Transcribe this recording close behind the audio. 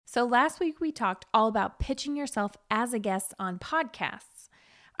So last week we talked all about pitching yourself as a guest on podcasts.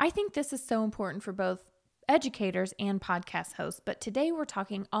 I think this is so important for both educators and podcast hosts, but today we're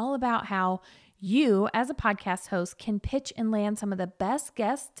talking all about how you as a podcast host can pitch and land some of the best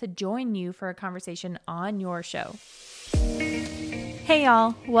guests to join you for a conversation on your show. Hey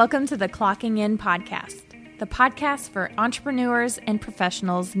y'all, welcome to the Clocking In Podcast, the podcast for entrepreneurs and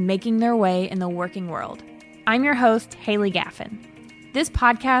professionals making their way in the working world. I'm your host, Haley Gaffin. This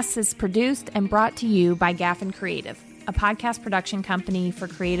podcast is produced and brought to you by Gaffin Creative, a podcast production company for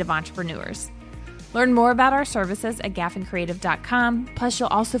creative entrepreneurs. Learn more about our services at gaffincreative.com. Plus, you'll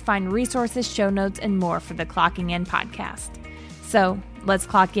also find resources, show notes, and more for the Clocking In podcast. So let's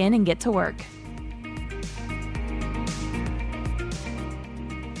clock in and get to work.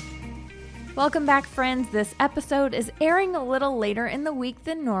 Welcome back, friends. This episode is airing a little later in the week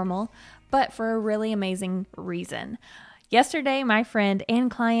than normal, but for a really amazing reason. Yesterday, my friend and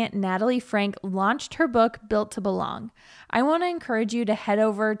client Natalie Frank launched her book, Built to Belong. I want to encourage you to head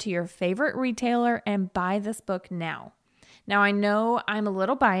over to your favorite retailer and buy this book now. Now, I know I'm a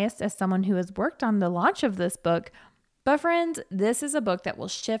little biased as someone who has worked on the launch of this book, but friends, this is a book that will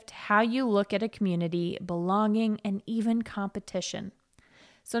shift how you look at a community, belonging, and even competition.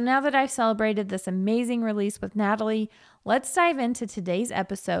 So now that I've celebrated this amazing release with Natalie, let's dive into today's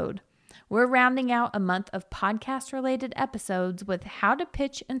episode. We're rounding out a month of podcast-related episodes with how to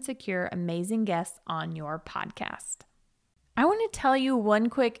pitch and secure amazing guests on your podcast. I want to tell you one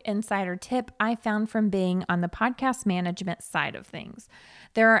quick insider tip I found from being on the podcast management side of things.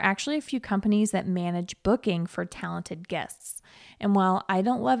 There are actually a few companies that manage booking for talented guests. And while I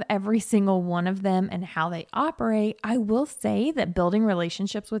don't love every single one of them and how they operate, I will say that building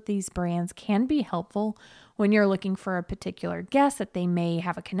relationships with these brands can be helpful when you're looking for a particular guest that they may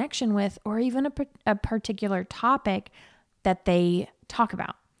have a connection with, or even a particular topic that they talk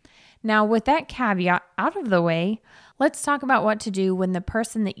about. Now, with that caveat out of the way, let's talk about what to do when the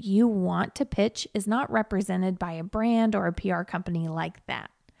person that you want to pitch is not represented by a brand or a PR company like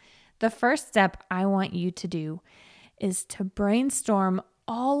that. The first step I want you to do is to brainstorm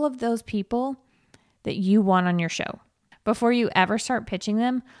all of those people that you want on your show. Before you ever start pitching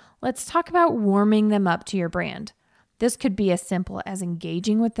them, let's talk about warming them up to your brand. This could be as simple as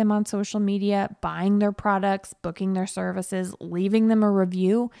engaging with them on social media, buying their products, booking their services, leaving them a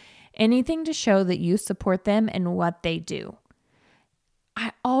review, anything to show that you support them and what they do.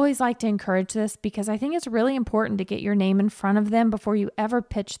 I always like to encourage this because I think it's really important to get your name in front of them before you ever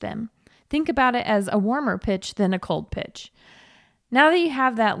pitch them. Think about it as a warmer pitch than a cold pitch. Now that you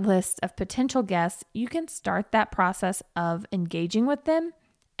have that list of potential guests, you can start that process of engaging with them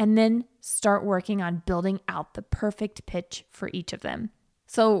and then start working on building out the perfect pitch for each of them.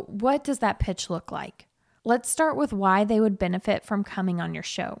 So what does that pitch look like? Let's start with why they would benefit from coming on your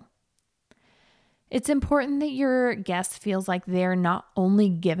show. It's important that your guest feels like they're not only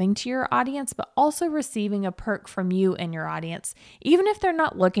giving to your audience, but also receiving a perk from you and your audience, even if they're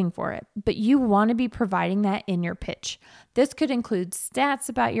not looking for it, but you want to be providing that in your pitch. This could include stats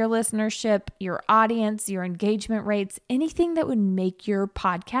about your listenership, your audience, your engagement rates, anything that would make your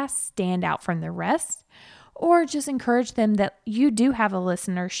podcast stand out from the rest, or just encourage them that you do have a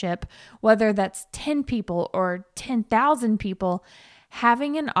listenership, whether that's 10 people or 10,000 people.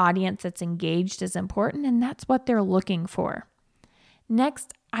 Having an audience that's engaged is important, and that's what they're looking for.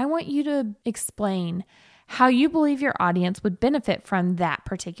 Next, I want you to explain how you believe your audience would benefit from that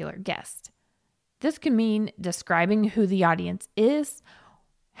particular guest. This could mean describing who the audience is,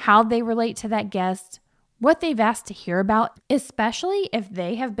 how they relate to that guest, what they've asked to hear about, especially if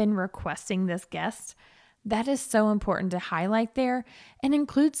they have been requesting this guest. That is so important to highlight there, and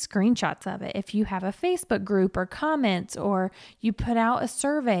include screenshots of it. If you have a Facebook group or comments, or you put out a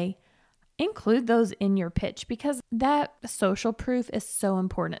survey, include those in your pitch because that social proof is so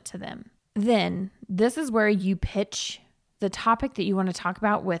important to them. Then this is where you pitch the topic that you want to talk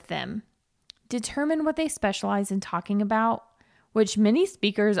about with them. Determine what they specialize in talking about, which many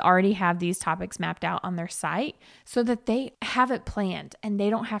speakers already have these topics mapped out on their site so that they have it planned and they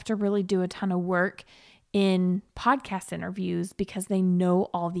don't have to really do a ton of work in podcast interviews because they know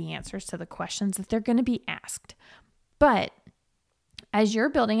all the answers to the questions that they're going to be asked. But as you're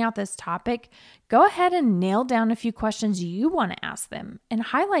building out this topic, go ahead and nail down a few questions you want to ask them and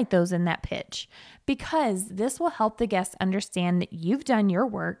highlight those in that pitch, because this will help the guests understand that you've done your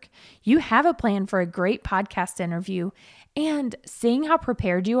work, you have a plan for a great podcast interview, and seeing how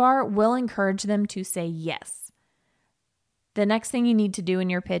prepared you are will encourage them to say yes. The next thing you need to do in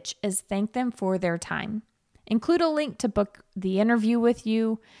your pitch is thank them for their time. Include a link to book the interview with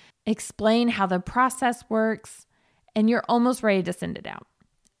you, explain how the process works, and you're almost ready to send it out.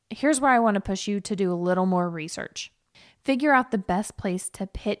 here's where I want to push you to do a little more research. Figure out the best place to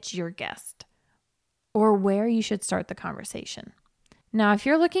pitch your guest or where you should start the conversation. Now, if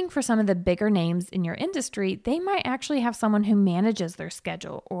you're looking for some of the bigger names in your industry, they might actually have someone who manages their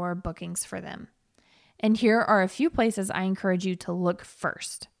schedule or bookings for them. And here are a few places I encourage you to look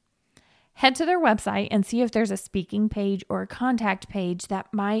first. Head to their website and see if there's a speaking page or a contact page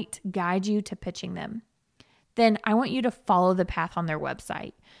that might guide you to pitching them. Then I want you to follow the path on their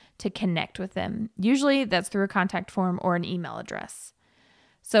website to connect with them. Usually that's through a contact form or an email address.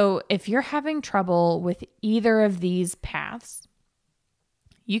 So if you're having trouble with either of these paths,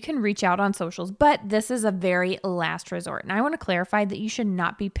 you can reach out on socials, but this is a very last resort. And I want to clarify that you should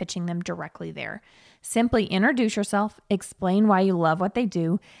not be pitching them directly there. Simply introduce yourself, explain why you love what they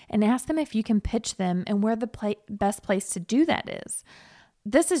do, and ask them if you can pitch them and where the best place to do that is.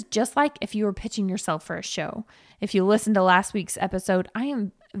 This is just like if you were pitching yourself for a show. If you listened to last week's episode, I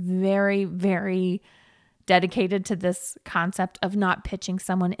am very, very dedicated to this concept of not pitching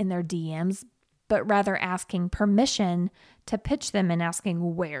someone in their DMs, but rather asking permission to pitch them and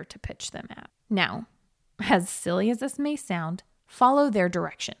asking where to pitch them at. Now, as silly as this may sound, follow their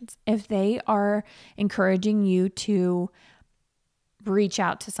directions. If they are encouraging you to reach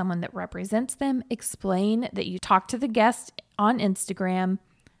out to someone that represents them, explain that you talked to the guest on Instagram,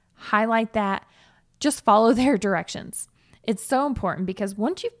 highlight that, just follow their directions. It's so important because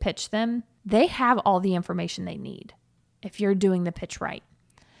once you've pitched them, they have all the information they need if you're doing the pitch right.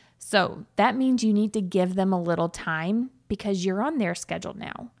 So that means you need to give them a little time because you're on their schedule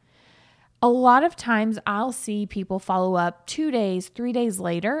now. A lot of times I'll see people follow up 2 days, 3 days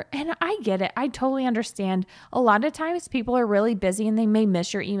later, and I get it. I totally understand. A lot of times people are really busy and they may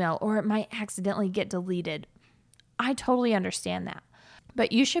miss your email or it might accidentally get deleted. I totally understand that.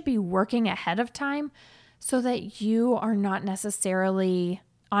 But you should be working ahead of time so that you are not necessarily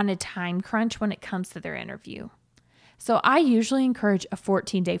on a time crunch when it comes to their interview. So I usually encourage a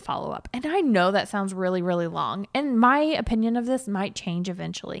 14-day follow-up. And I know that sounds really, really long. And my opinion of this might change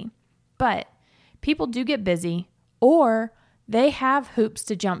eventually. But people do get busy or they have hoops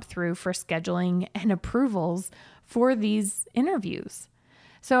to jump through for scheduling and approvals for these interviews.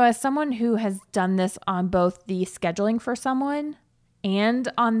 So as someone who has done this on both the scheduling for someone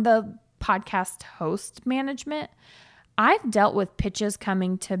and on the podcast host management, I've dealt with pitches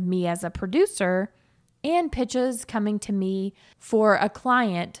coming to me as a producer and pitches coming to me for a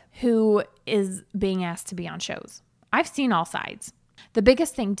client who is being asked to be on shows. I've seen all sides. The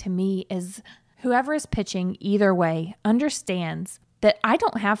biggest thing to me is whoever is pitching either way understands that I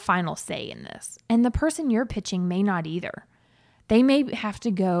don't have final say in this, and the person you're pitching may not either. They may have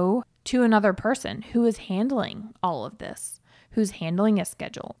to go to another person who is handling all of this, who's handling a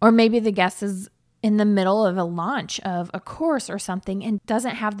schedule, or maybe the guest is in the middle of a launch of a course or something and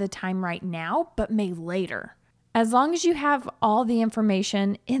doesn't have the time right now, but may later. As long as you have all the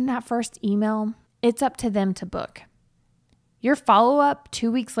information in that first email, it's up to them to book. Your follow-up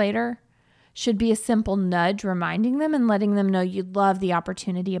 2 weeks later should be a simple nudge reminding them and letting them know you'd love the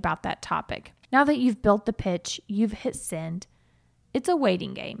opportunity about that topic. Now that you've built the pitch, you've hit send, it's a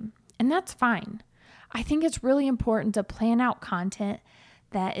waiting game, and that's fine. I think it's really important to plan out content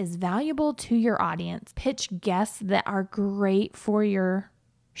that is valuable to your audience. Pitch guests that are great for your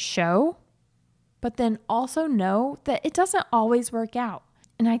show, but then also know that it doesn't always work out.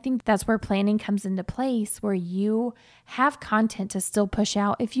 And I think that's where planning comes into place, where you have content to still push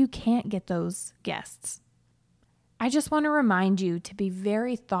out if you can't get those guests. I just want to remind you to be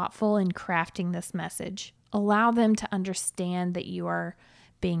very thoughtful in crafting this message. Allow them to understand that you are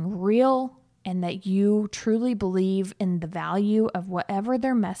being real and that you truly believe in the value of whatever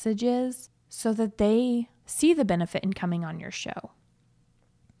their message is so that they see the benefit in coming on your show.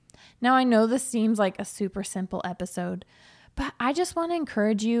 Now, I know this seems like a super simple episode, but I just want to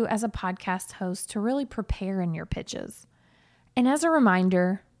encourage you as a podcast host to really prepare in your pitches. And as a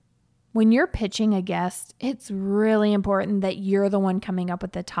reminder, when you're pitching a guest, it's really important that you're the one coming up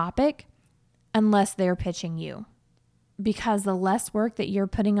with the topic unless they're pitching you. Because the less work that you're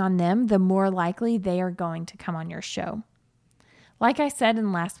putting on them, the more likely they are going to come on your show. Like I said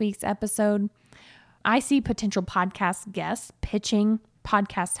in last week's episode, I see potential podcast guests pitching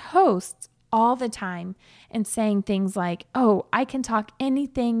podcast hosts all the time and saying things like, oh, I can talk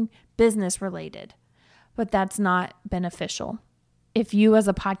anything business related, but that's not beneficial. If you as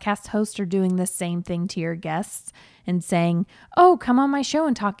a podcast host are doing the same thing to your guests and saying, oh, come on my show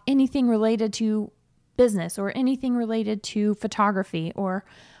and talk anything related to business or anything related to photography or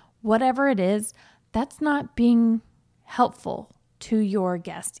whatever it is, that's not being helpful to your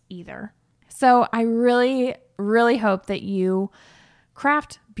guest either. So I really, really hope that you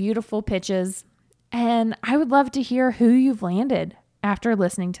craft beautiful pitches. And I would love to hear who you've landed after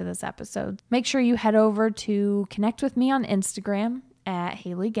listening to this episode. Make sure you head over to connect with me on Instagram at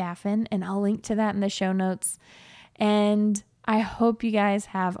Haley Gaffin, and I'll link to that in the show notes. And I hope you guys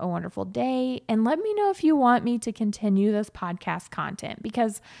have a wonderful day, and let me know if you want me to continue this podcast content,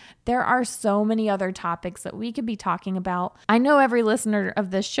 because there are so many other topics that we could be talking about. I know every listener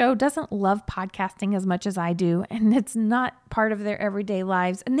of this show doesn't love podcasting as much as I do, and it's not part of their everyday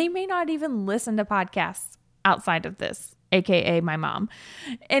lives, and they may not even listen to podcasts outside of this, aka my mom.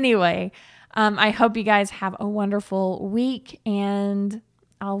 Anyway, I hope you guys have a wonderful week, and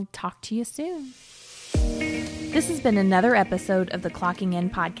I'll talk to you soon. This has been another episode of the Clocking In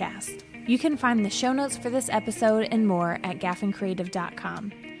podcast. You can find the show notes for this episode and more at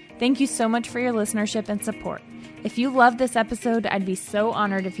gaffincreative.com. Thank you so much for your listenership and support. If you loved this episode, I'd be so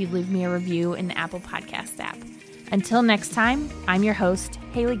honored if you'd leave me a review in the Apple Podcast app. Until next time, I'm your host,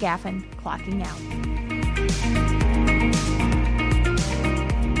 Haley Gaffin, clocking out.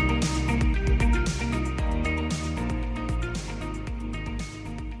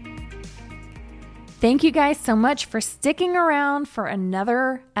 Thank you guys so much for sticking around for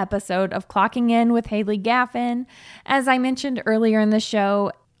another episode of Clocking In with Haley Gaffin. As I mentioned earlier in the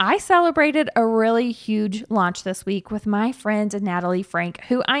show, I celebrated a really huge launch this week with my friend Natalie Frank,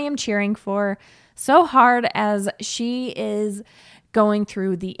 who I am cheering for so hard as she is going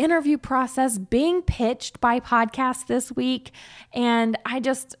through the interview process, being pitched by podcasts this week. And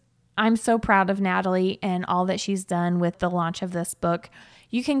I'm so proud of Natalie and all that she's done with the launch of this book.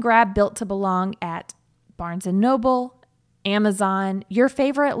 You can grab Built to Belong at Barnes & Noble, Amazon, your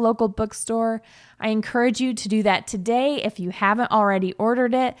favorite local bookstore. I encourage you to do that today if you haven't already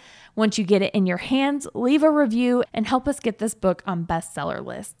ordered it. Once you get it in your hands, leave a review and help us get this book on bestseller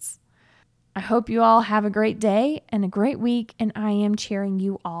lists. I hope you all have a great day and a great week, and I am cheering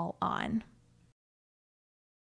you all on.